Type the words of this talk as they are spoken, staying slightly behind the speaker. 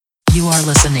You are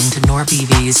listening to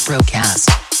NorBV's broadcast.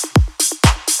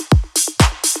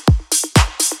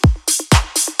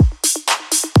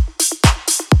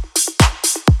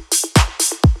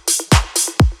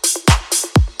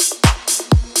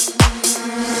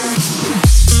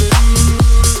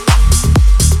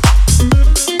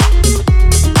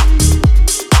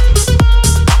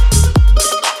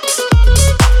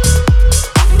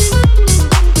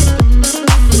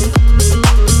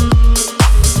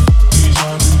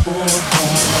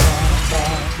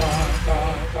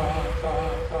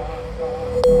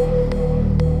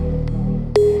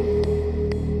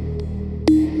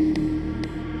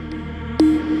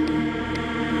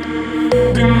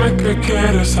 ¿Qué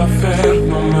quieres hacer?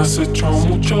 No me has hecho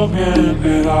mucho bien.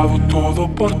 He dado todo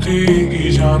por ti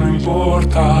y ya no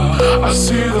importa. Ha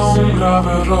sido un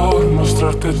grave error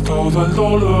mostrarte todo el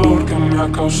dolor que me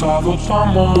ha causado tu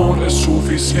amor. Es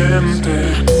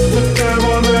suficiente. No te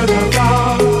volveré a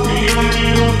dar ni un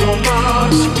minuto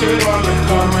más. Quiero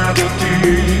alejarme de ti.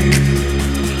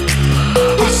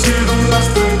 Ha sido un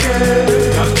lastre que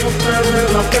te ha hecho perder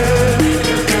la fe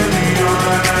que tenía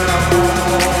el amor.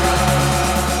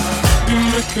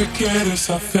 ¿Qué quieres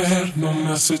hacer? No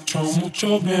me has hecho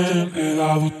mucho bien. He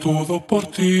dado todo por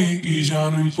ti y ya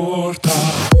no importa.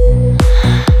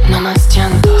 No más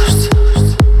llantos,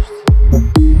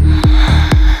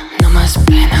 no más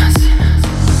penas.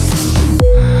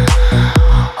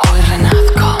 Hoy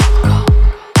renazco,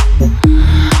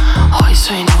 hoy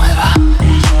soy nueva.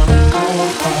 Y ya no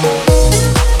importa.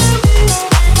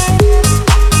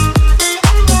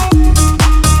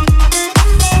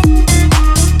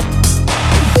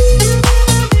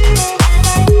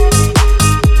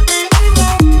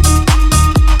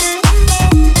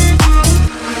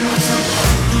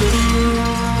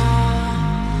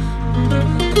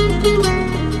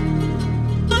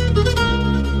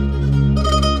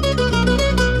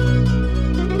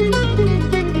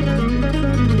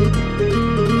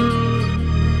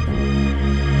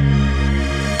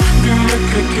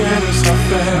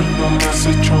 No me has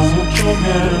hecho mucho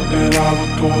bien. He dado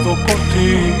todo por ti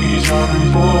y ya no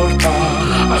importa.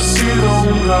 Ha sido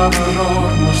un grave error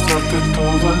mostrarte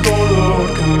todo el dolor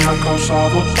que me ha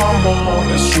causado tu amor.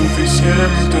 Es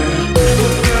suficiente. No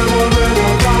te volveré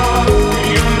a dar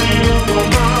ni un minuto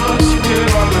más.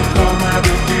 Quiero alejarme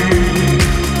de ti.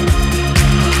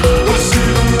 Ha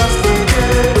sido un lastre que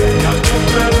me ha hecho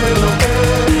perder la fe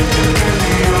que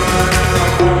tenía el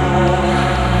amor.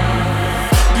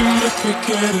 ¿Qué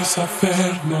quieres hacer?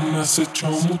 No me has hecho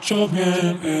mucho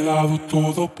bien. He dado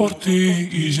todo por ti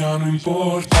y ya no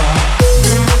importa.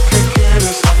 Dime qué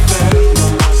quieres hacer. No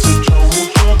me has hecho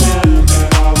mucho bien. He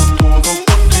dado todo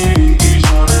por ti y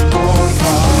ya no importa.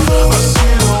 Ha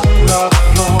sido un grave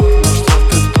error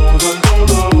mostrarte todo el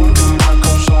dolor que me ha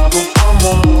causado tu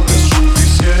amor. Es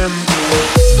suficiente.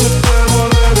 No te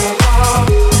volveré a dar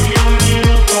ni un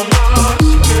minuto más.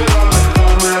 Quiero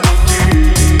alejarme de ti.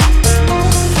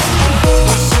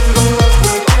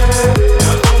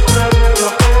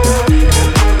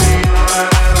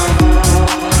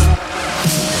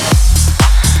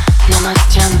 No más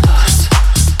llantos.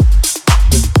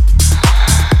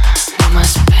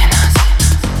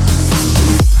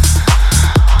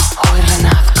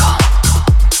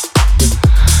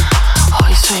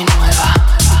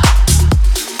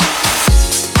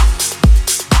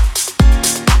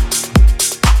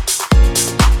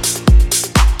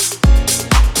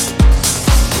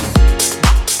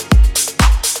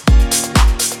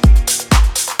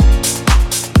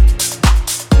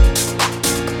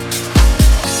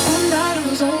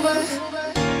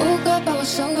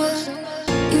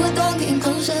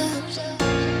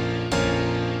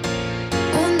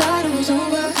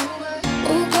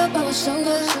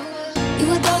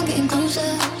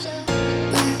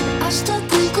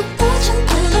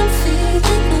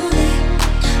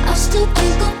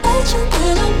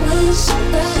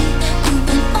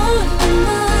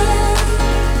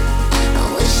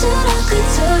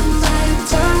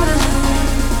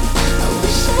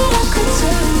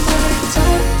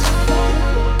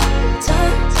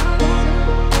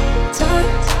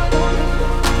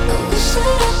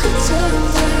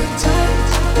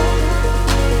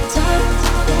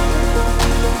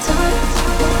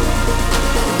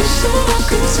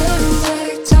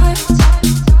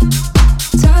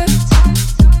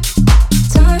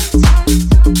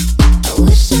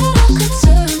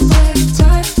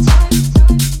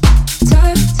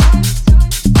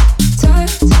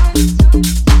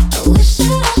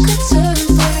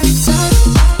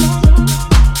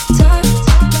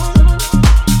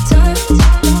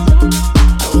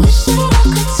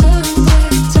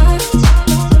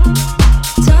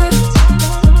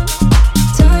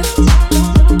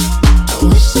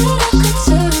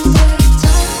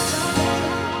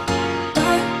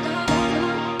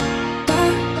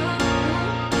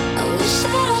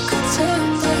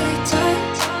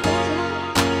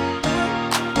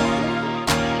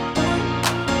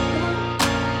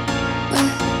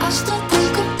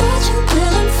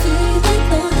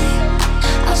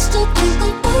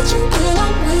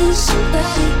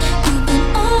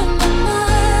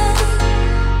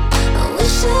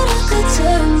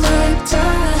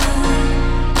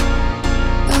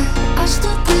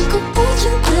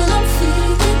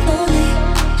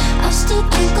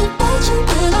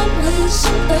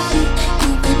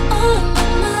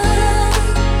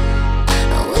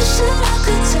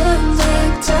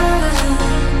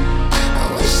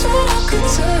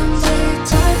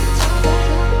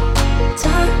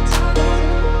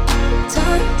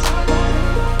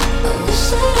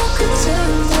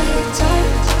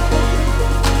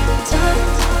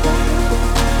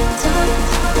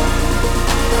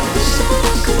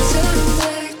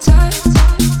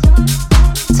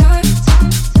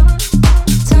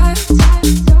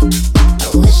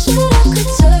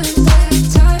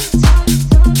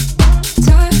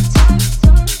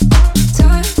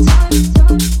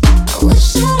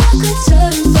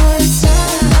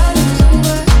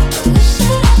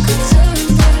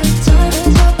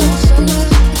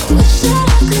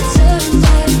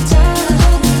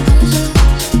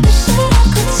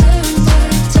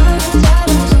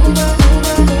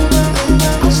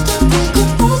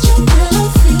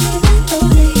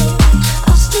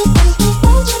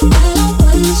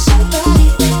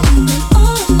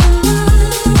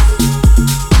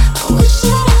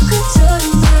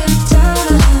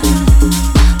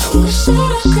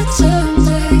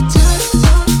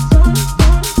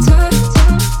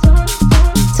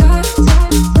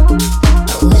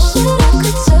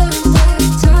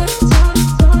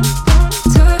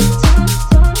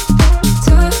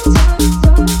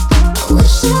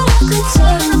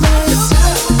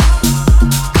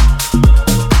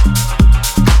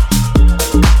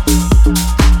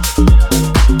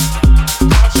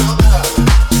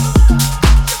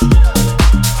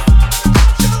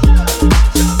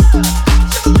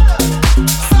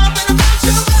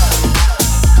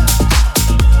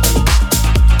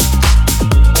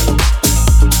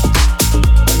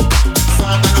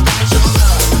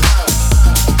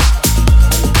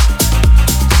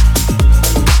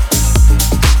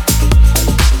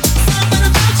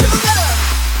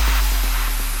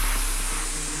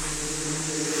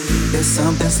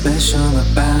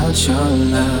 your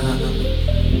love.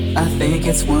 I think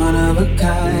it's one of a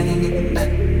kind.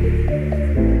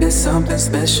 There's something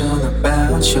special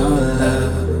about your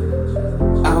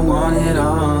love. I want it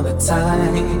all the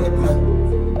time.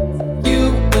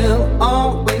 You will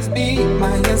always be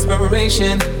my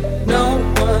inspiration. No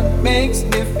one makes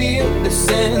me feel the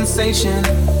sensation.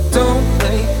 Don't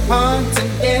play hard to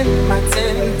get my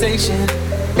temptation.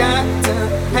 Got to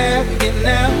have you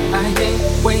now. I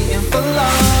ain't waiting for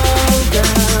long,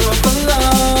 girl, for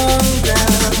long,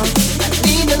 girl. I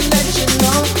need to let you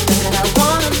know that I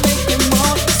wanna make you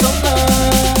more. So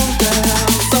long, girl,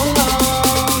 so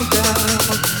long,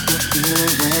 girl. You feel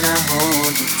it when I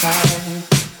hold you tight.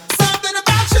 Something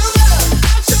about your love,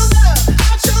 about your love,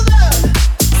 about your love.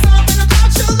 Something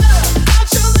about your love, about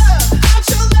your love, about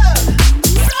your love.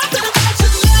 Something about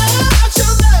your love, about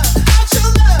your love, about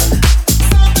your love.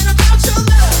 Something about your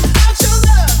love, about your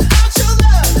love, about your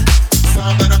love.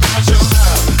 Something about your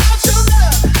love, about your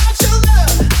love, about your love.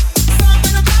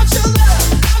 Something about your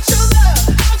love, about your love,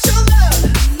 about your love.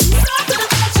 Something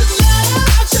about your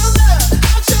love, about your love,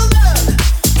 about your love.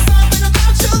 Something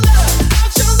about your love, about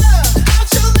your love,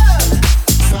 about your love.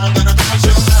 Something about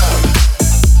your love.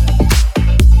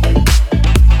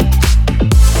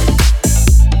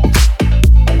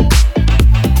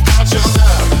 About your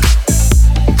love.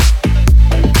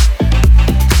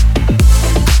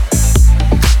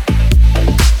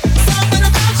 Something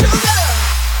about your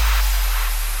love.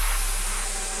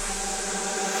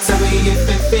 Tell me if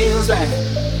it feels right.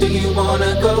 Do you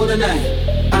wanna go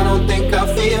tonight? I don't think I'll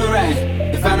feel right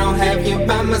if I don't have you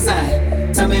by my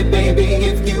side. Tell me, baby,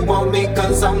 if you want me,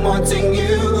 cause I'm wanting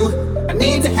you. I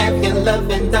need to have your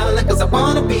loving, darling, cause I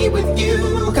wanna be with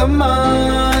you. Come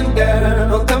on,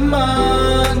 girl, come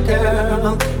on,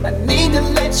 girl. I need to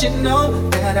let you know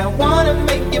that I wanna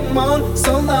make you moan.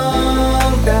 So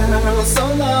long, girl, so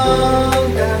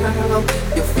long, girl.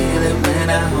 You feel it when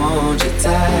I hold you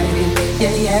tight.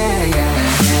 Yeah, yeah, yeah,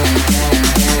 yeah, yeah.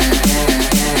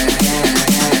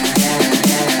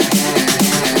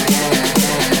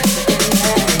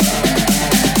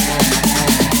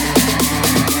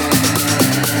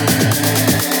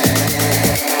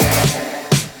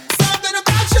 Something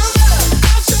about your love,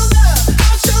 about your love,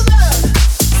 about your love.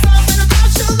 Something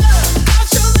about your love, about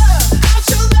your love, about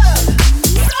your love.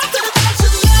 Something about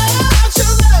your love, about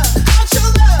your love, about your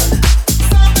love.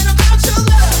 Something about your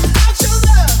love, about your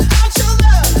love, about your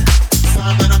love.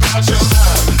 Something about your love,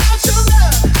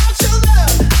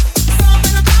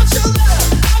 about your love, about your love. Something about your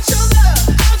love, about your love,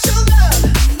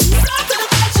 about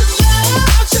your love. Something about your love,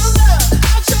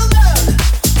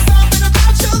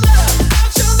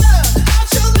 about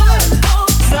your love, about your love. Something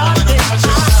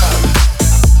about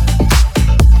your love, about your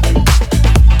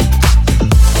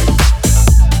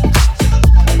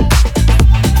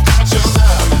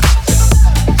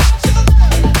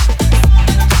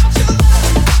love,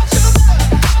 about your love.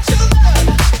 Something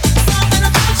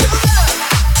about your love.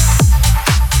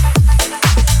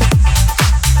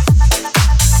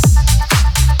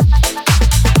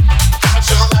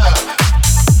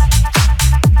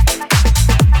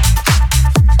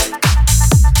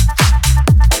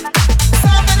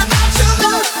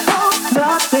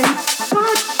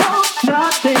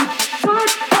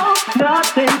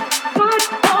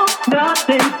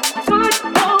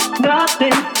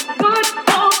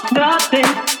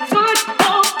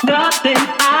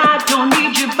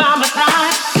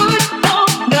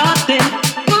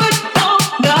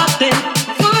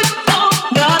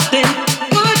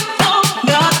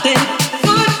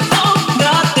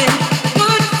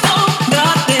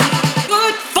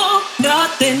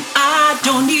 I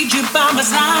don't need you by my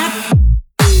side.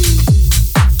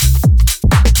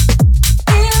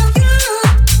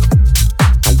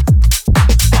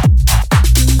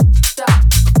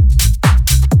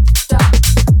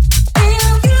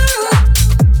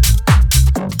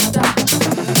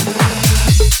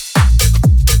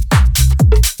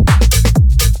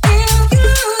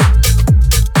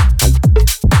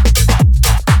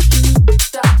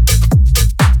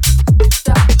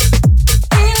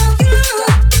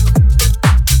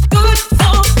 Good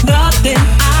for nothing.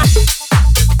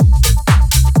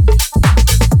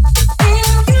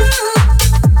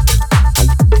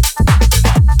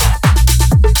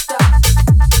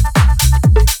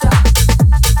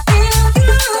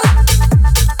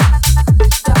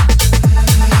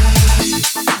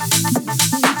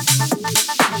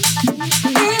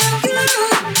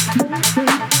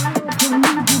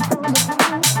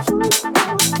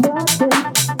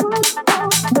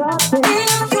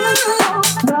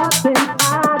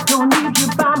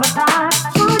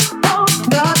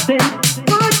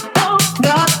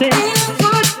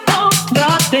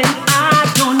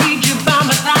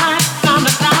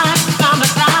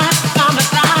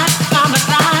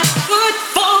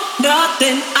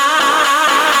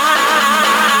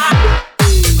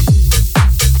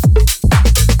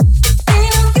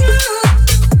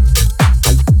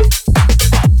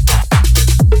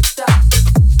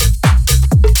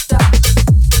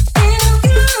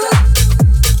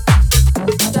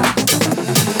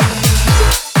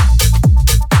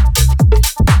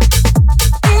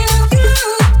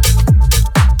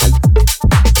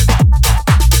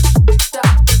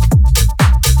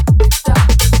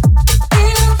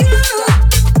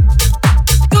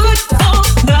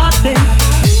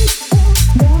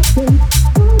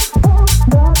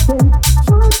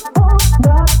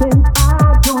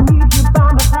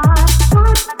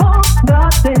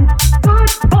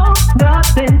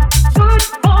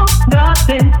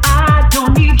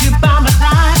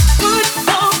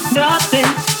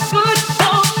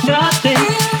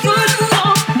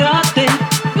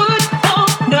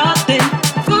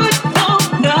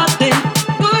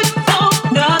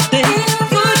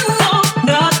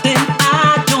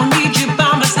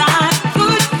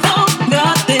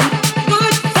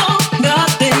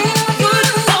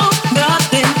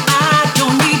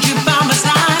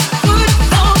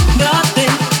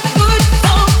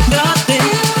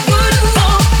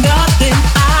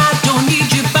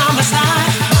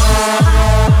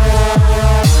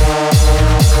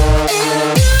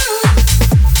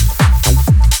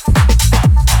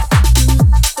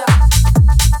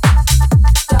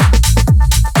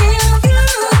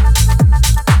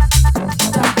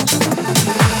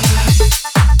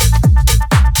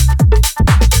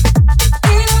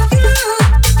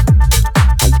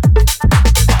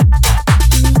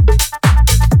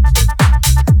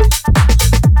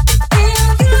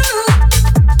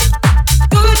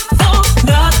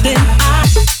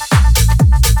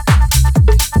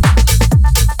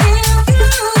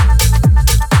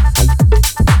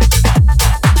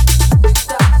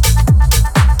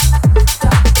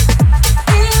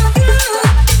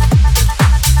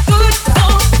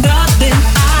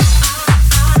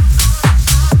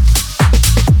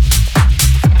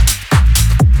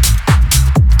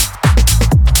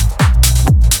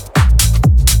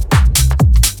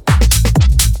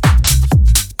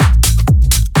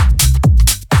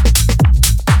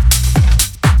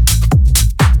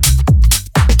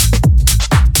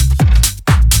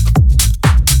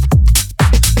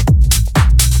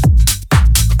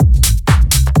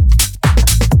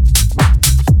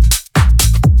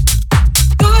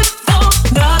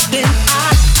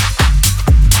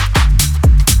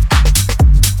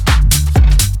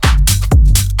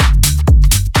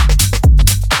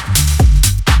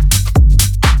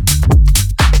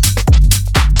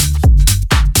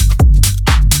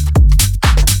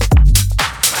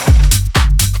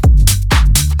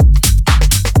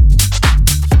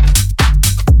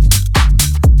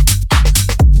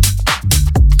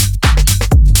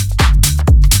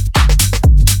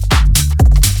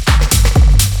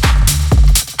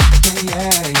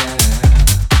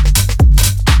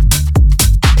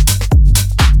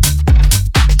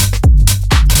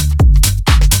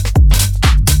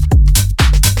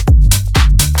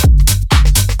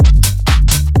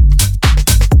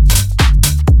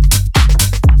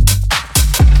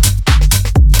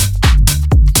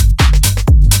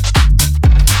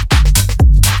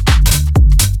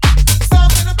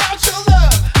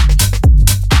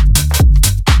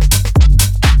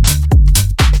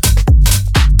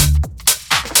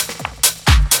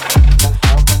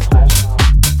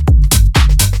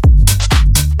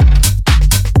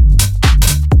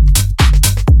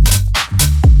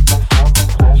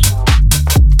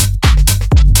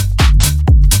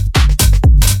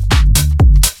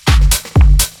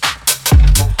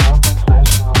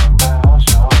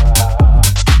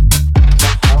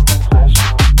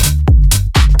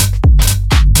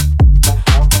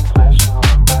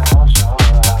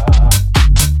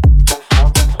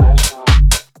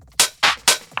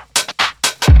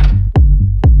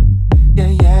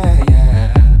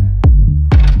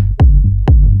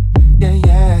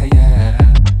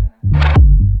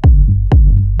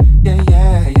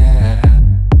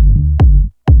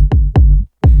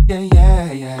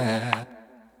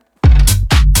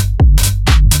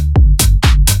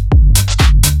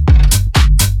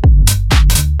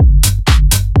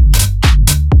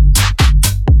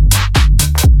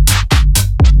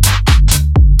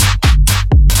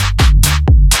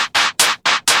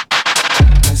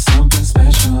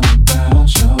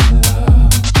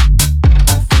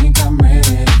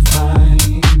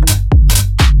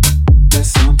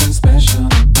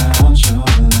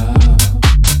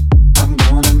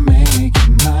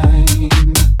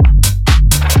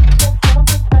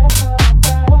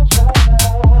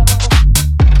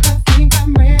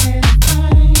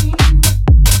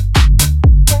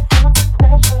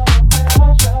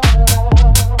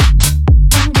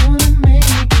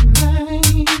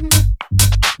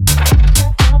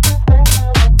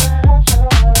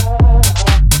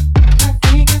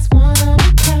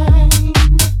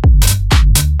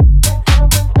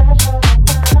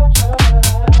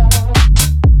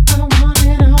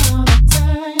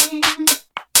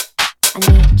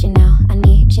 you now, I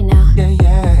need you now. Yeah,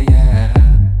 yeah, yeah.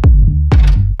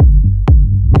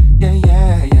 Yeah,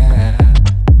 yeah, yeah.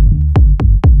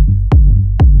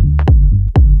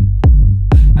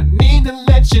 I need to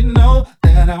let you know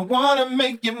that I wanna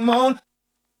make you moan.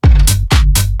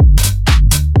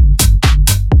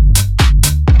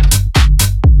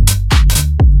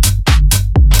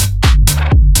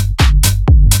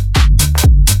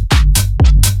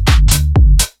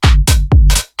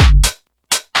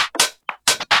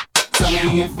 Tell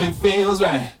me if it feels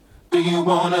right. Do you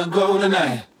wanna go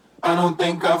tonight? I don't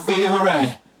think I feel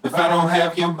right if I don't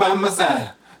have you by my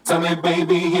side. Tell me,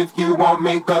 baby, if you want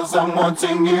me, cause I'm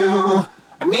wanting you.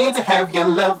 I need to have your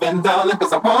loving, darling,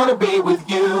 cause I wanna be with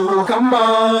you. Come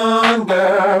on,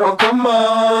 girl, come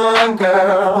on,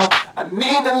 girl. I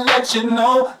need to let you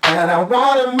know that I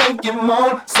wanna make you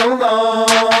moan. So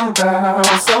long, girl,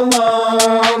 so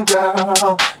long,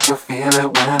 girl. You'll feel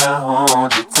it when I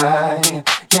hold you tight.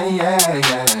 Yeah, yeah,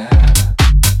 yeah.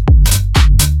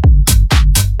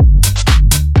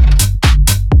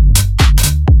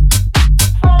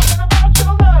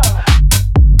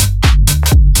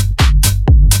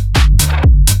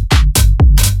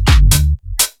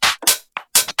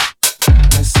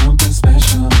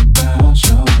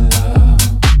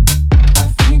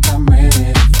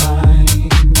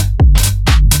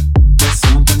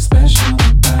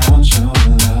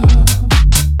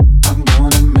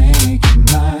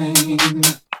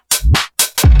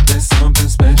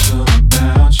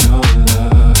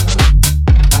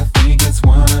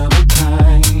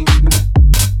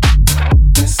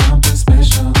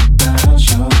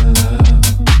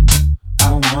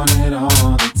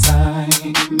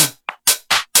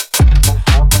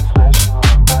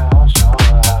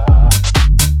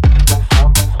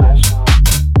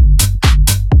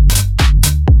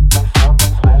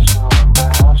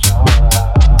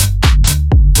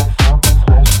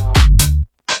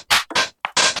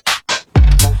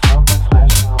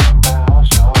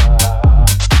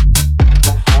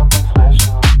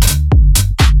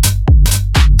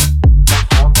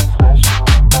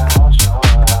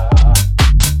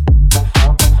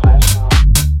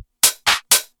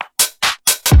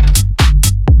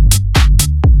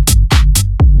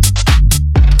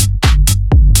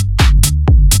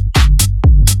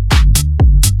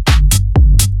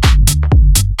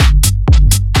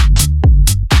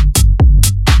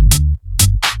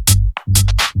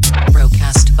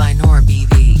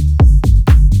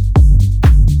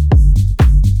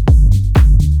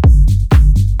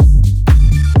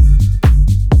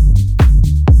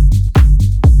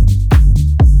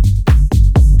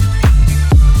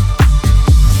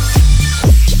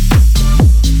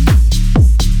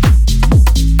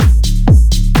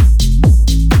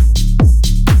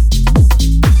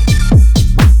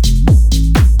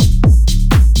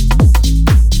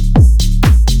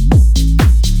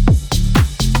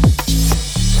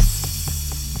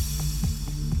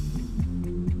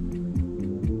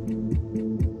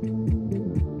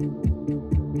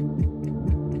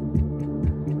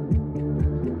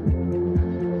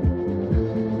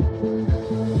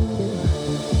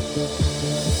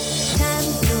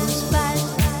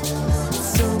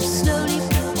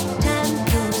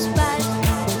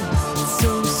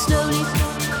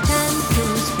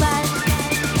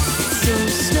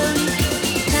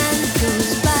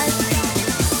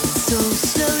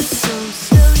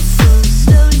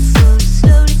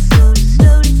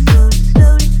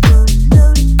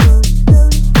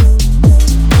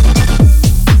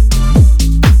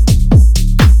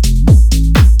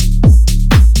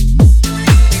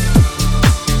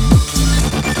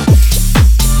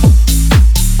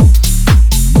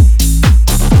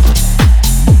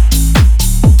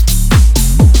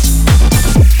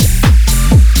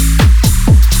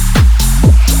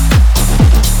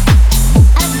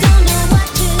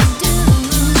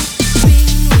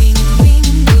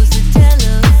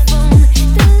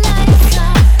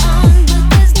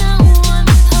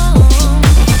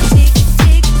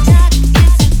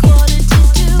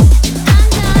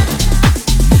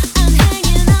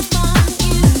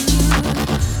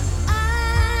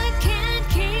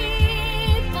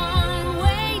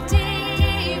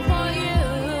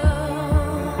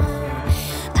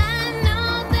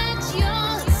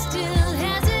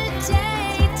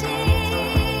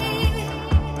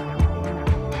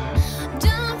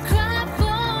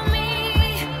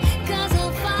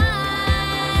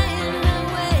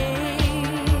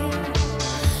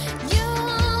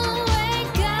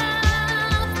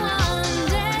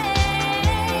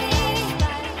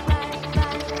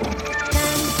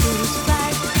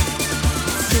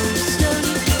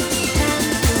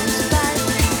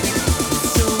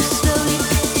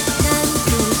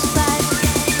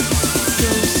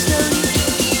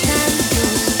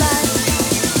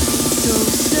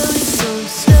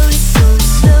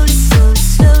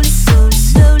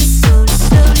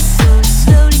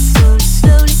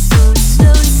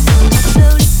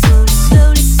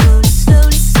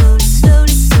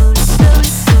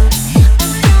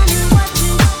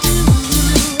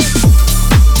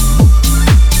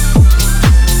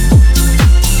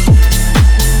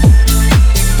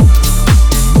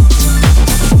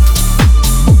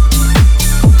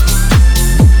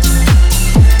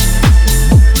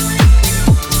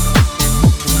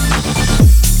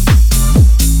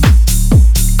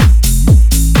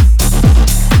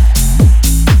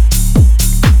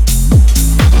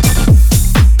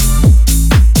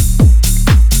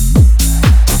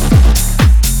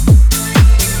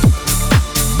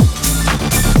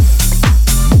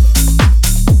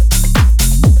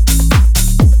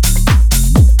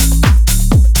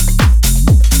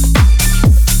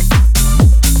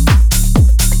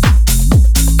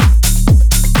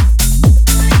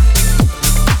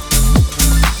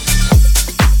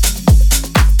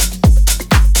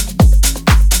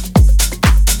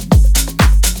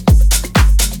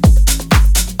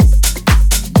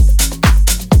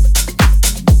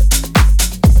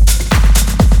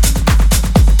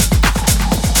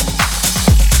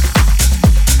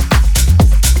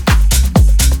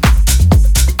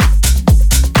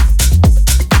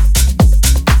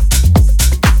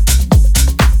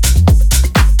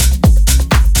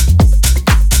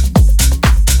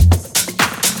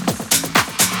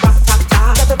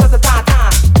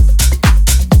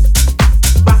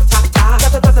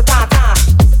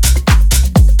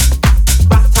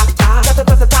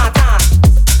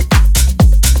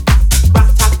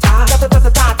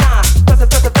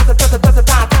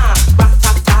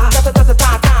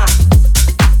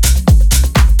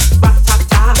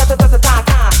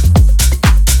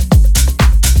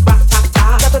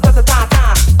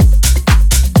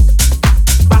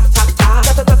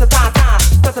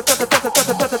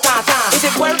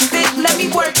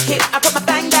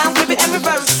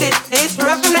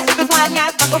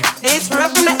 bubble. It's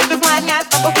rough from that if it's blind guys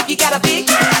bubble. If you got a big,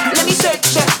 let me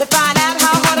search ya to find out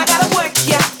how hard I gotta work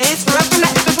ya. It's rough from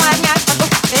that if it's blind guys bubble.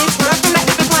 It's rough from that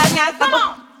if it's blind guys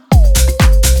bubble.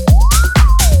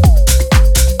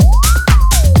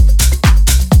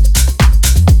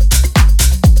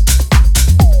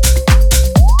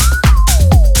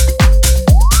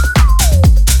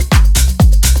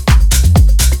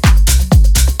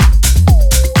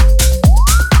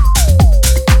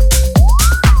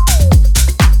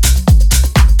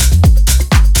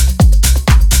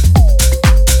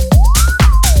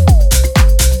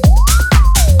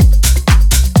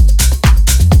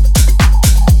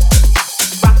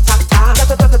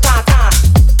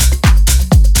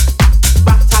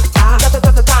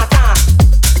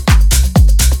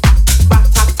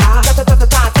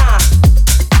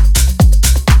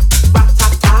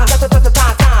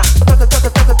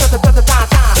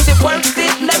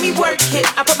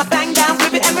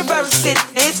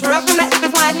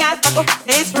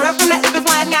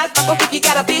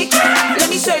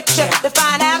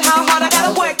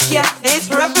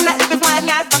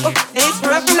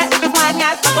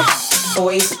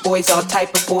 All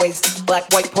type of boys, black,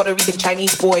 white, Puerto Rican,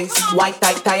 Chinese boys, white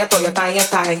tie, tie, toya,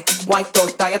 tie, white toe,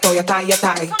 tie, toya,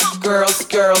 tie.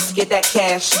 Girls, get that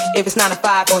cash. If it's 9 to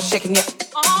 5 or shaking it,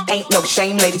 ain't no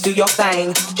shame, ladies, do your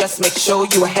thing. Just make sure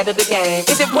you ahead of the game.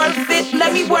 Is it worth it?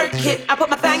 Let me work it. I put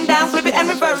my thing down, flip it and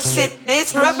reverse it.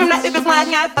 It's rough from that if it's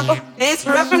blind guys bubble. It's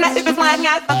rough from that if it's blind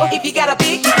guys bubble. If you got a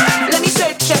big, let me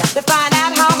search it to find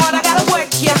out how hard I gotta work.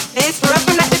 Yeah, it's rough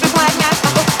from that if it's blind guys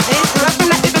bubble. It's rough from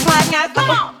that if it's blind guys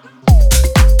bubble.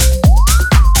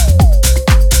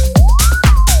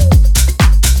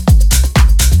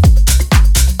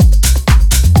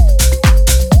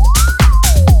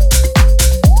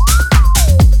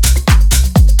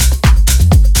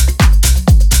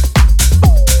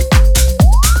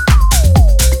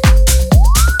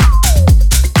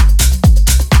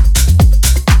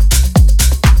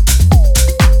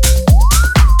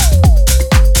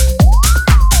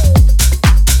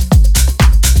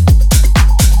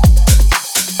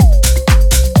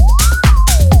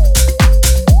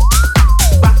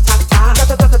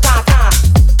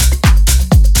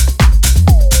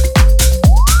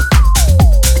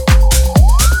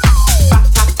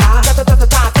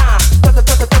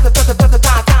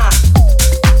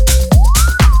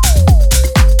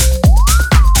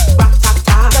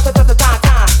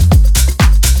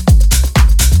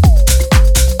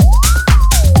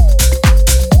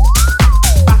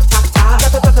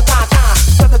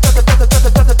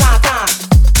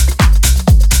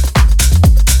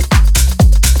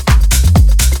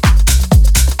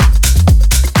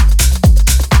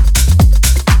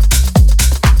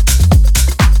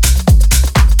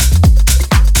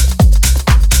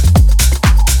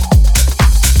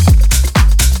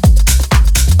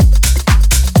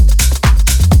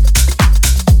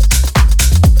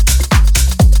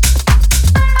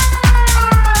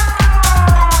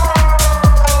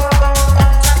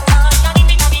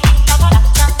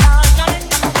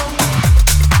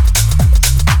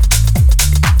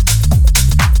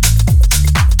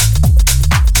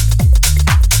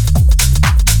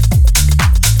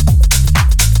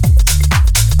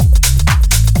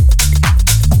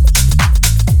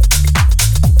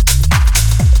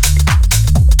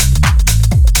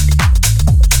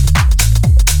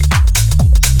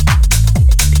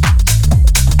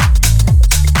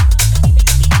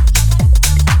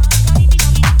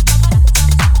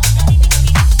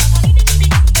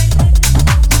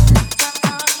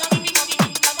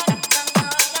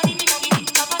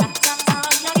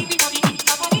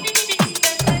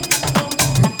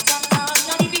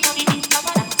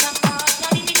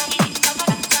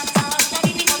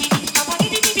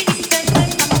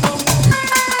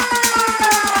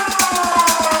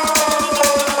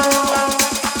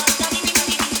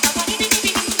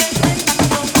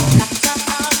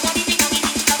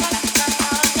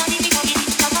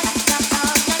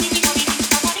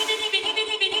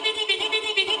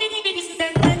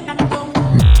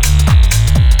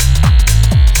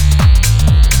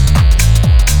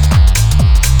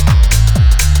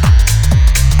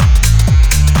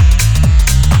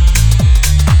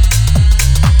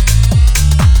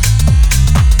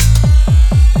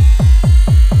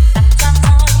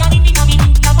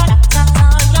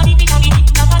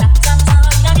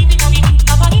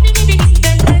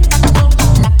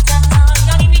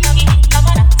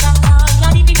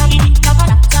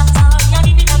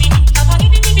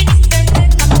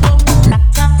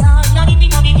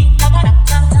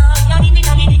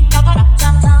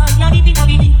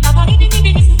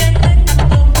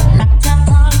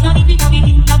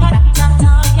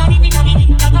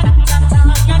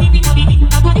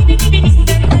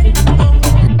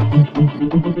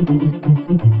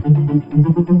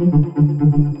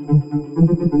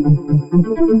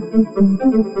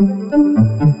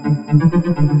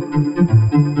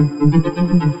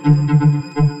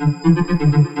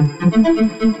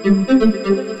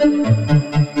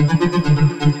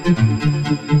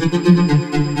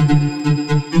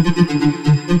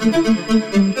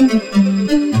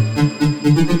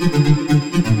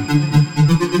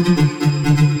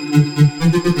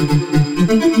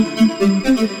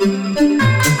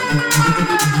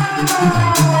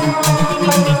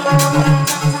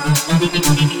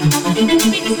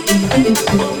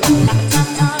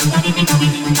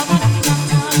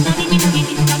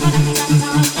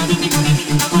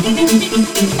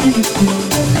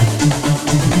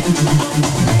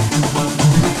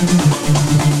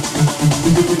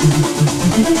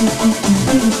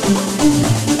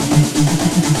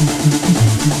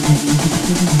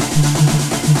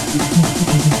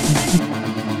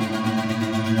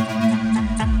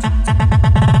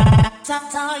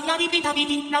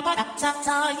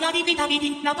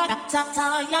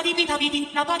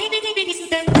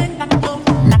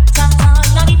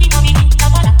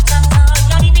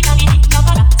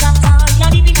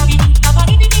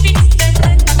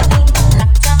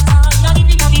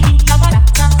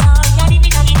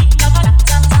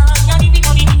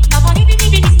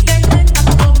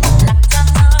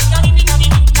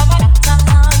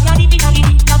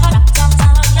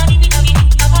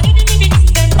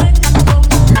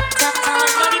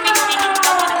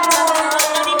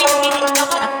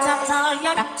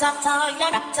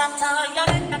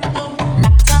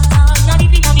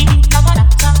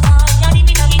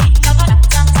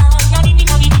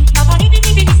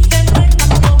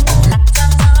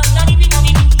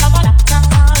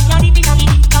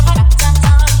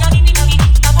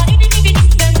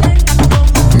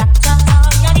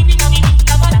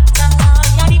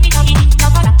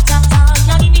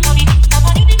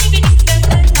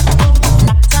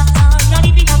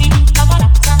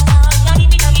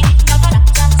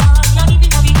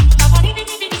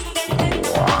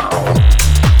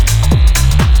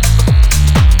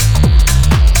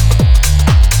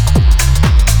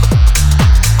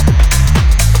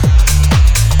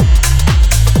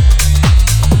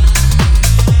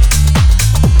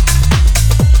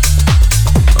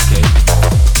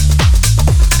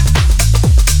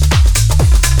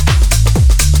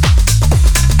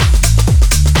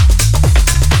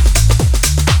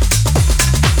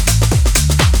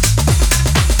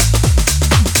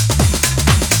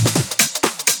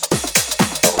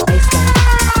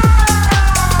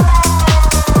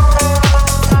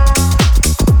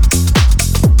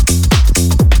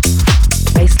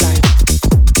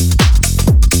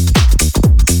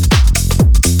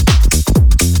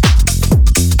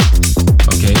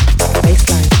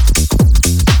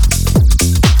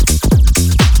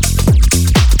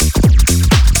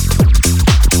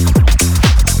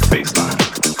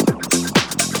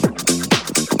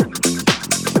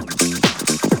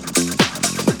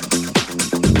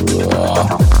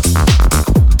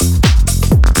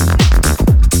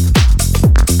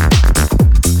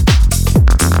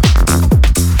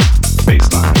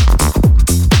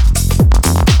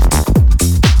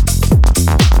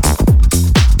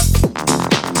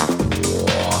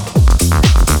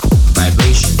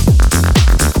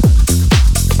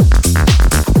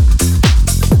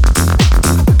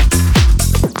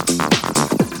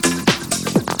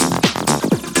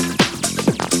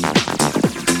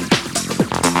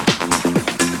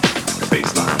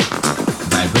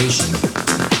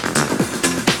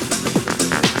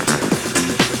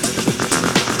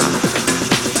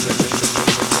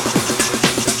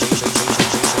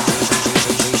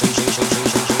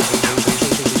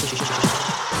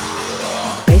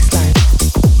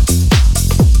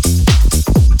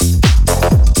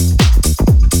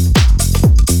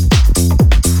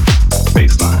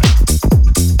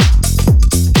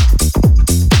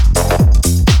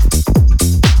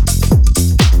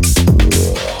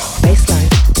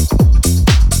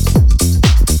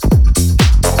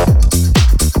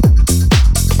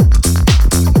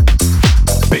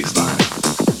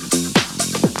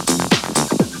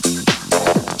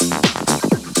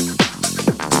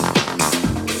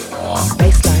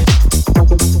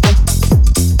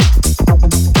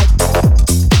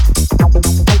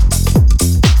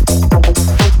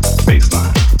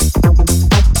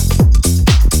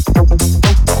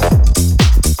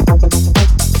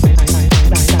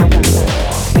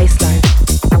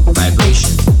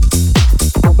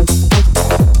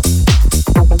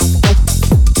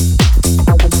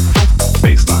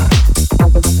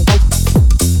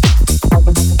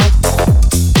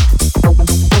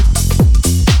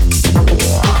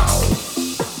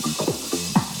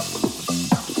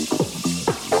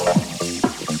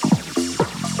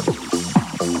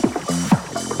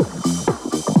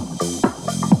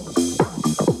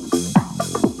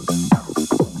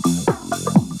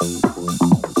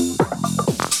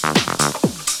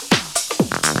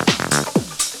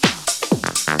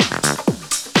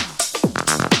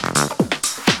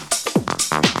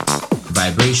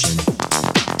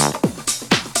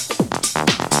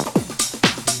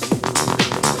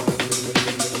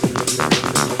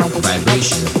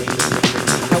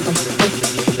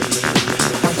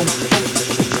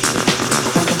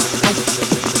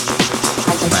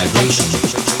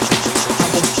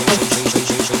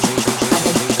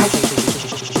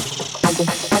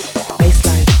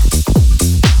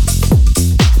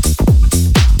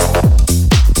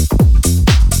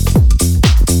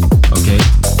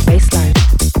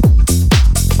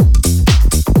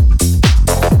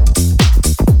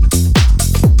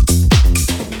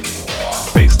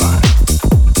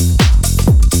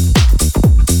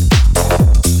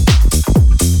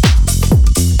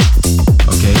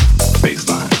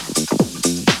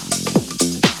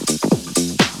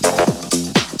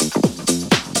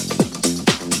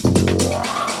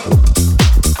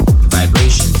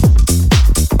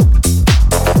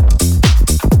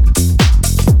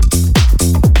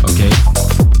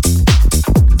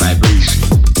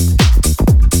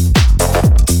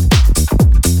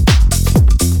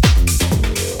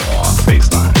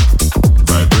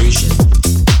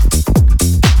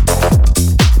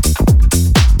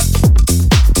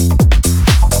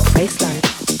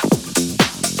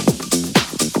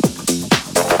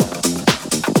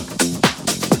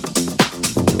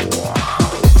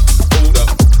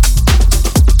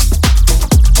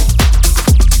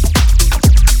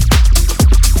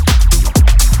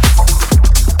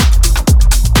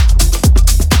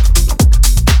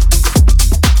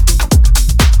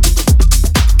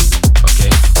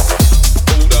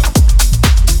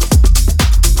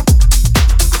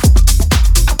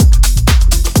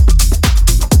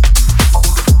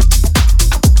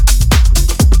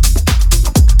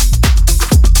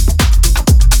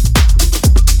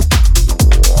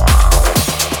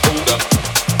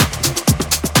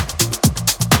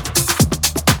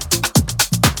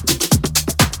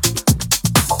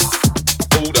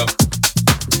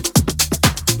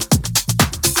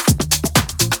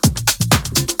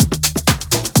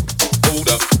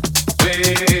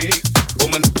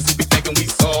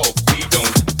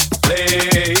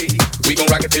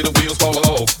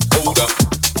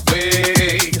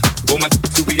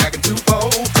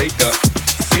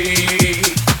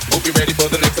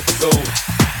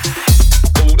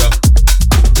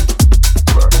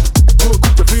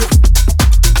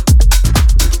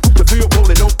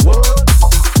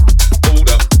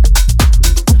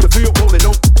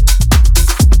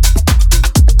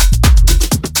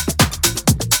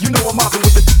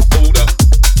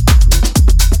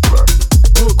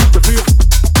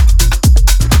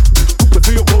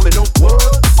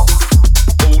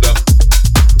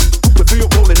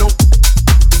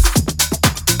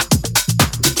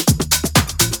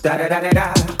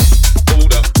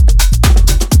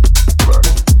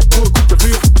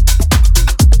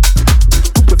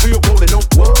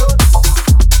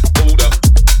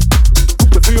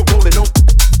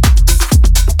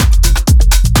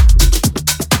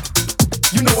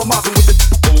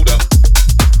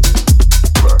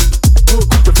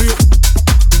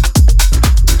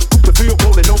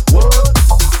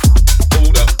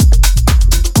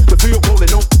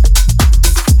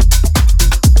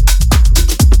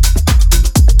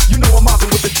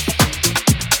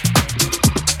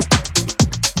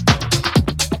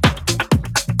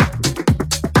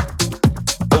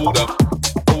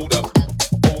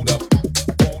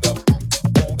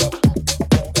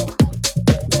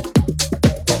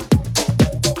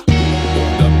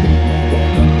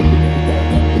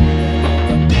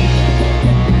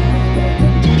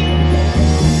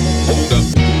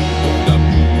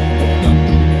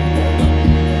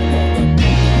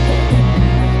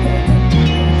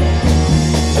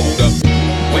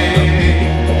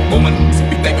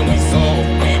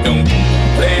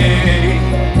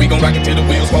 rock it till the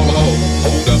wheels fall off.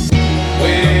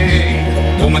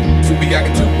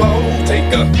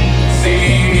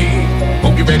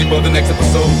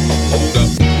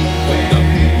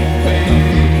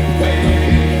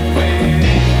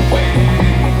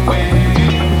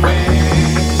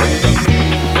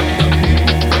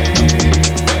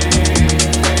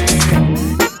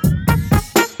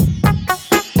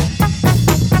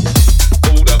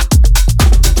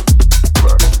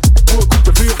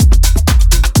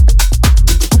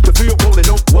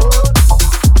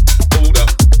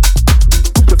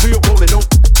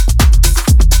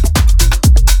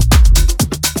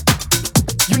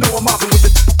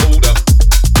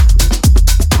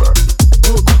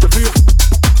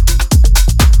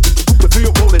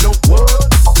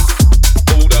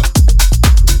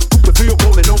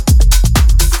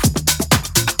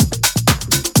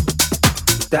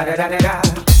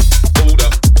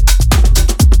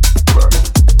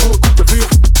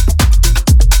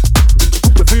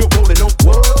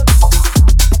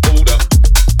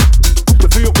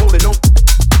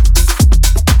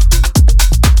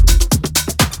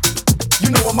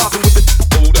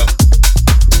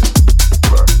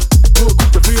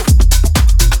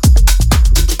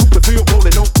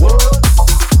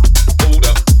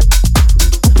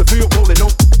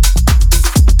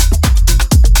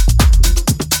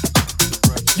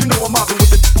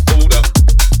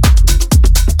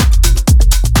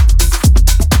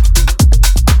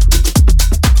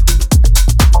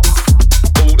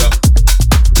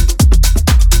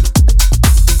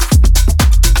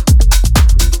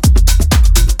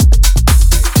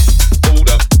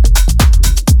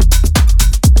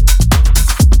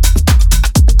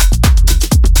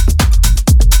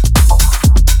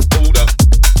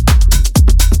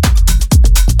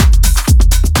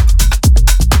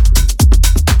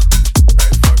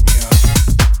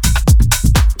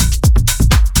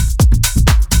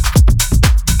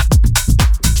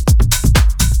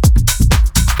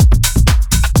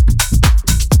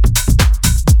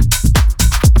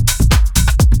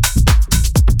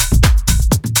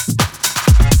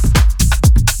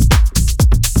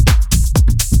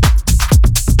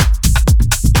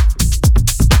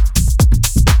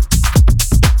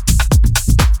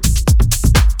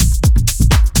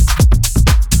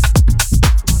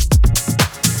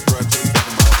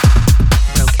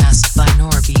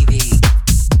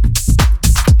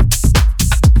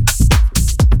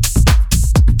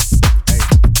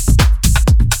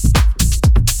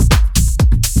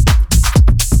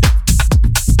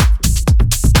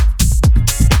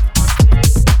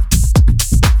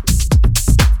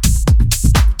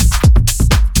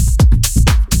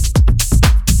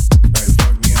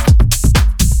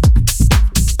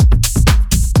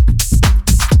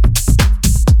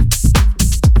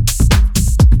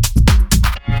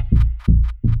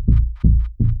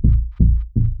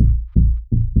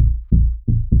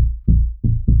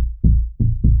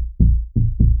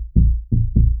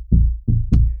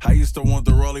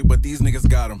 homie, but these niggas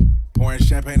got him. Pouring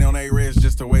champagne on A-Rich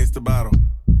just to waste the bottle.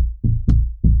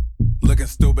 Looking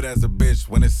stupid as a bitch.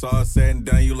 When it's all said and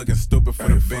done, you looking stupid for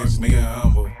the bitch. Being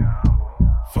humble.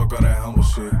 Fuck all that humble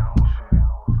shit.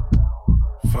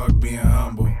 Fuck being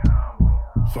humble.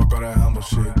 Fuck all that humble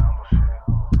shit.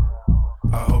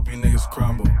 I hope you niggas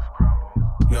crumble.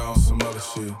 Y'all on some other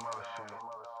shit.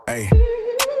 Hey.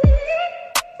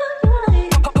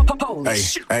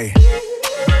 Hey, hey.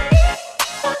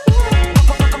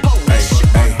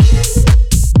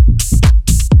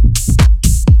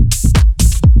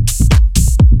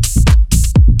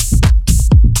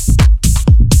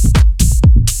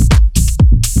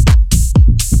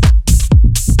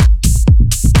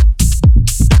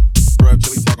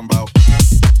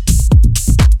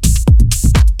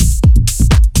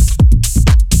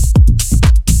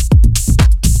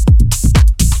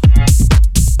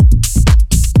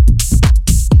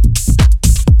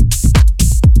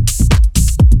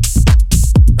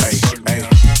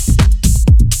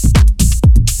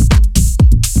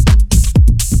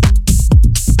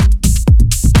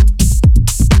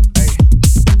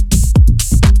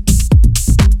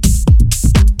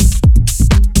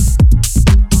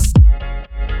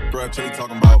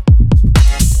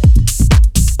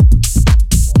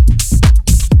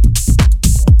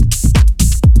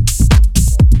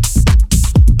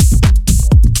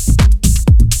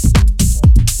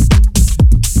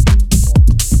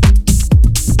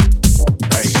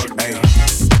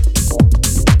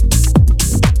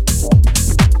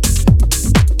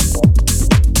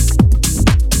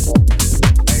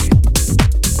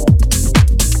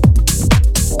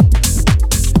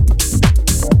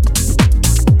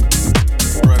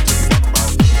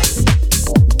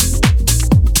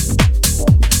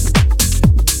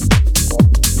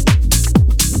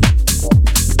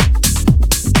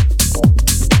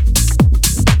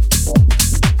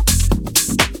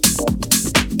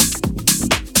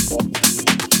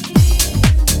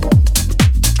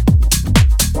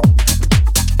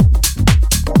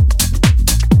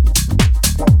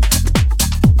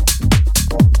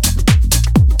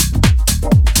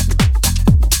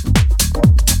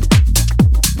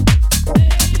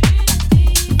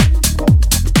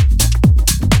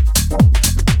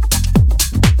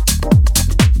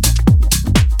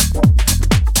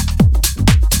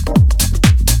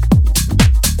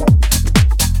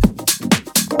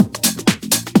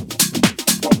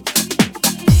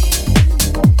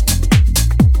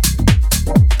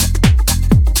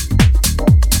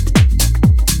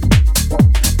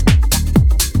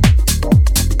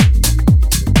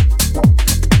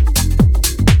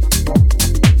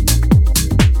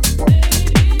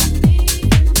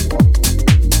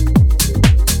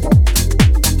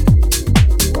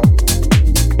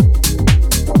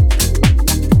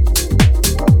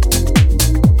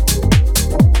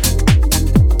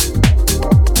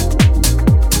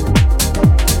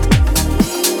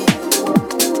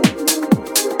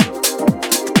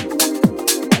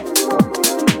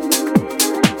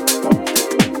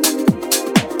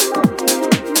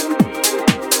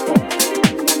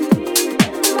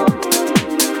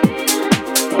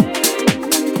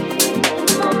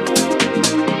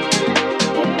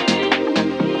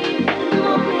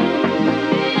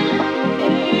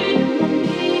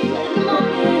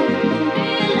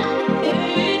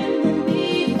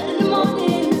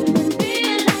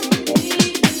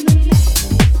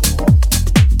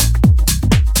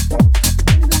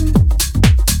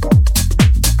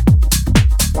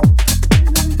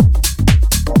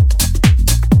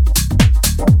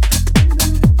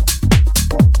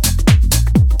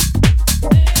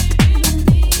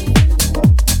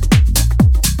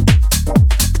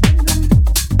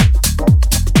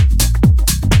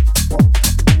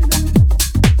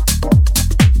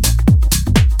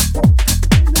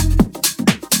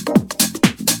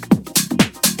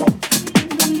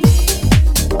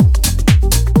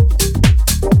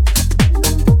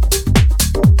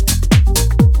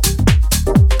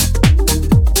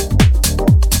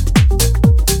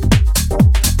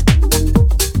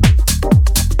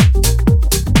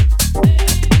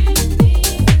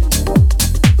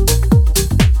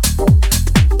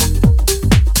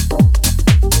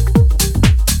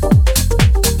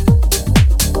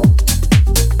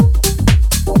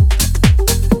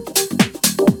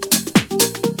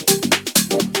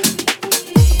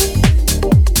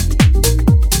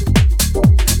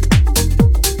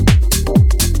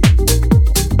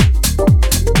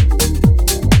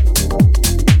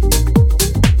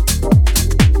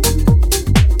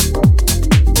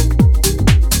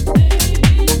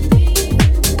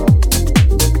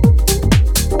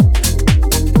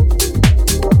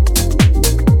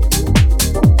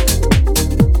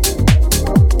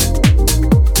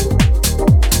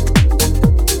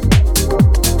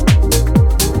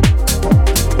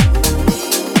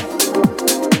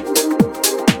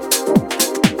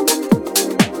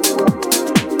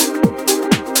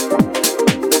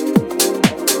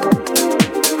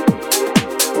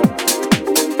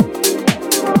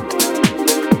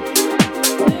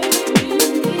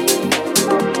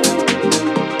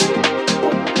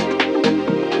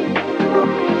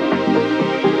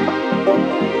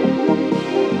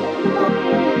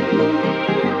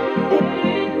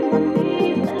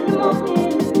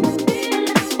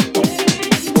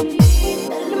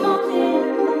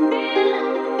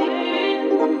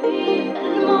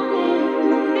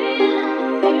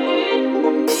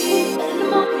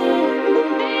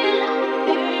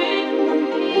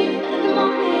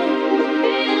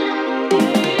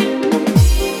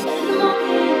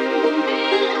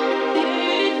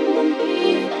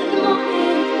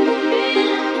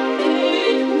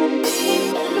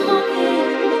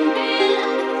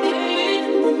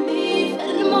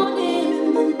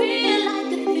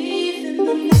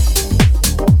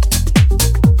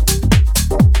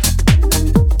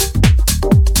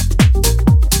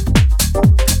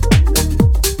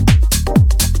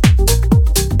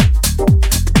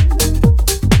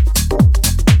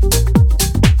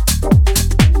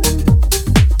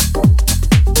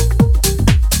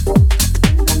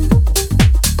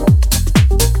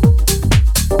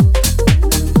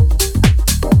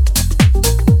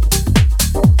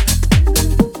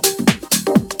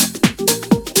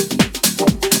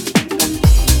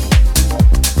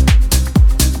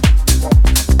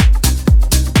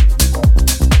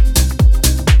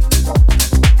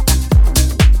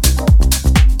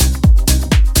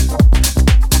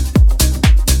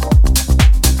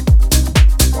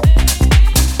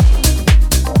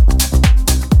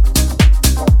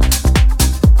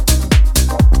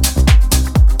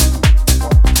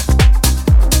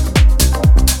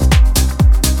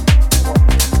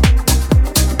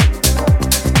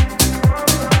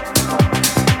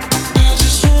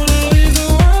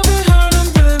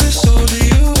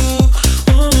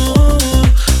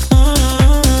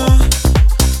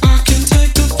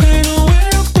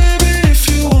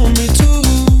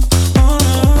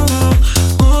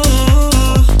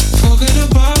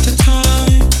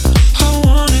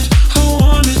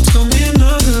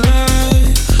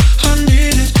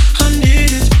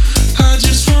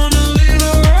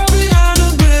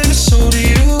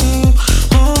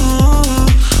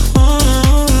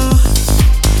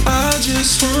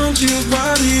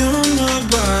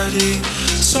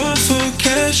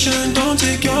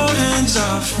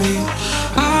 me.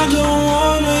 I don't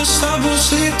wanna stop or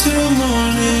sleep till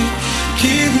morning.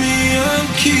 Keep me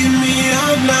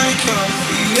up like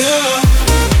coffee, yeah.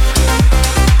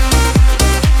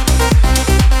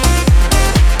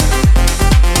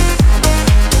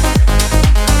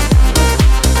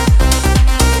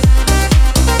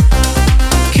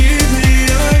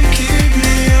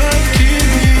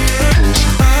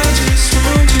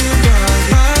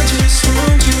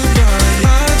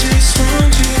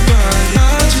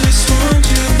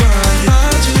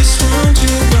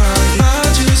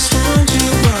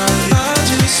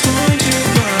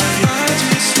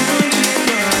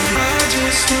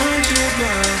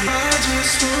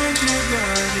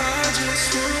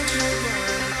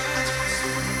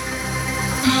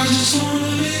 I just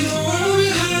wanna leave the world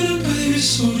behind and baby,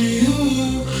 so do you.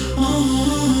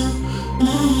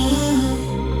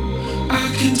 I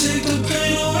can take the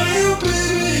pain away, oh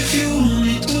baby, if you want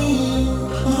me to.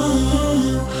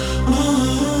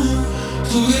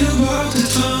 Forget about the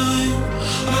time.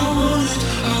 I want it,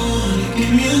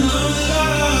 give me another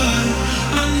life.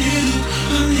 I need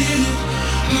it,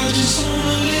 I just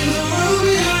wanna leave the world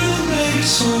behind and baby,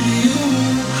 so do you.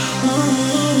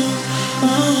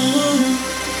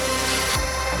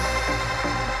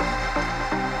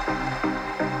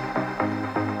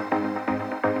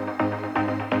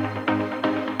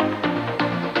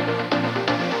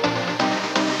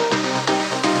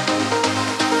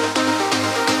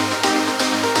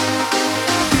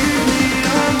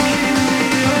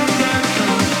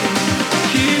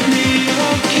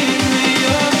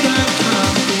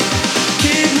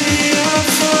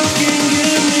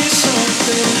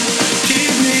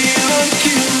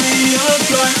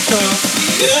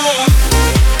 Yeah.